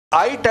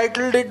I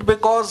titled it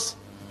because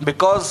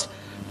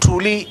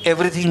truly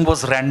everything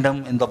was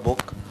random in the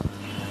book,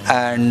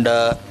 and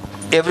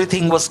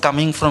everything was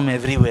coming from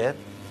everywhere.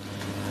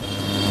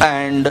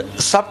 And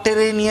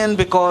subterranean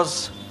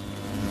because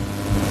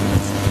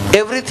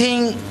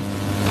everything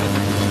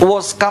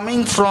was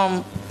coming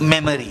from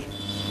memory.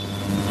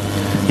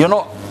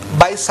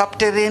 By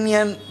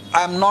subterranean,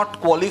 I'm not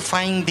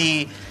qualifying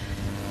the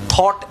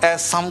thought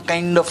as some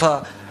kind of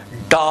a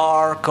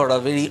dark or a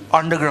very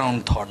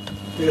underground thought.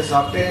 Because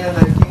subterranean,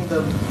 I think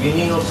the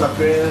meaning of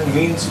subterranean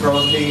means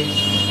probably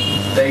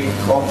like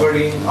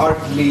operating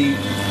earthly.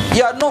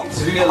 Yeah, no,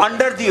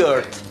 under the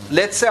earth.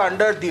 Let's say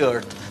under the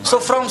earth. So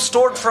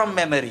stored from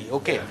memory.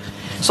 Okay.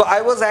 So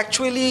I was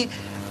actually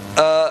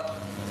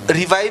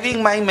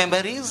reviving my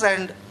memories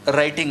and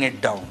writing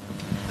it down.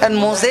 And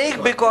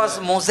mosaic because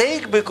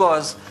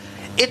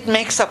it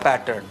makes a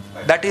pattern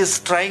that is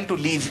trying to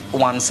leave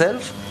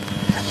oneself.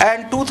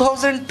 And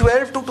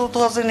 2012 to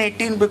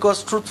 2018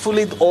 because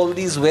truthfully all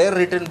these were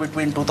written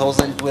between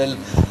 2012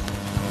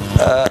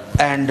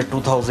 and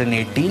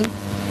 2018.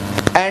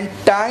 And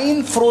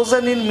time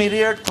frozen in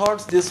myriad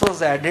thoughts, this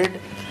was added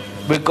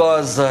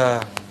because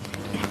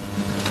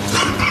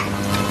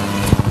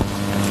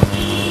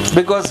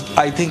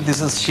I think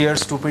this is sheer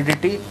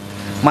stupidity.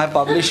 My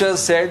publisher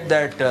said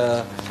that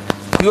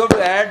you have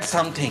to add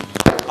something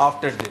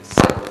after this.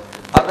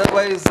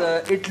 Otherwise,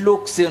 it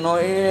looks,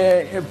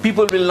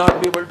 people will not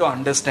be able to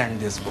understand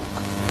this book.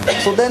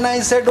 So then I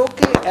said,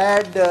 okay,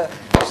 add.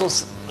 So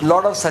a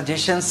lot of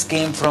suggestions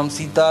came from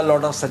Sita, a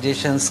lot of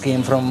suggestions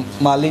came from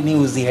Malini,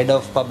 who is the head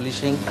of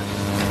publishing.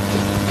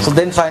 So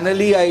then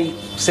finally I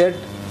said,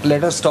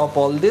 let us stop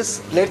all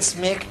this. Let's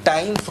make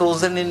time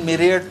frozen in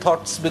myriad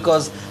thoughts,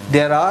 because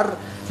there are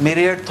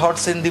myriad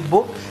thoughts in the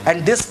book,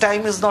 and this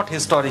time is not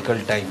historical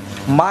time,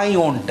 my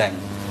own time.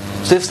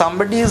 So if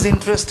somebody is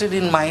interested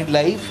in my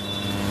life,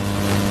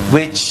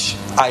 which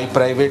I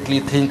privately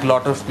think a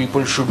lot of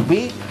people should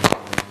be,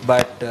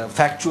 but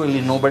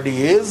factually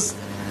nobody is,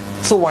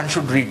 so one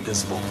should read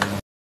this book.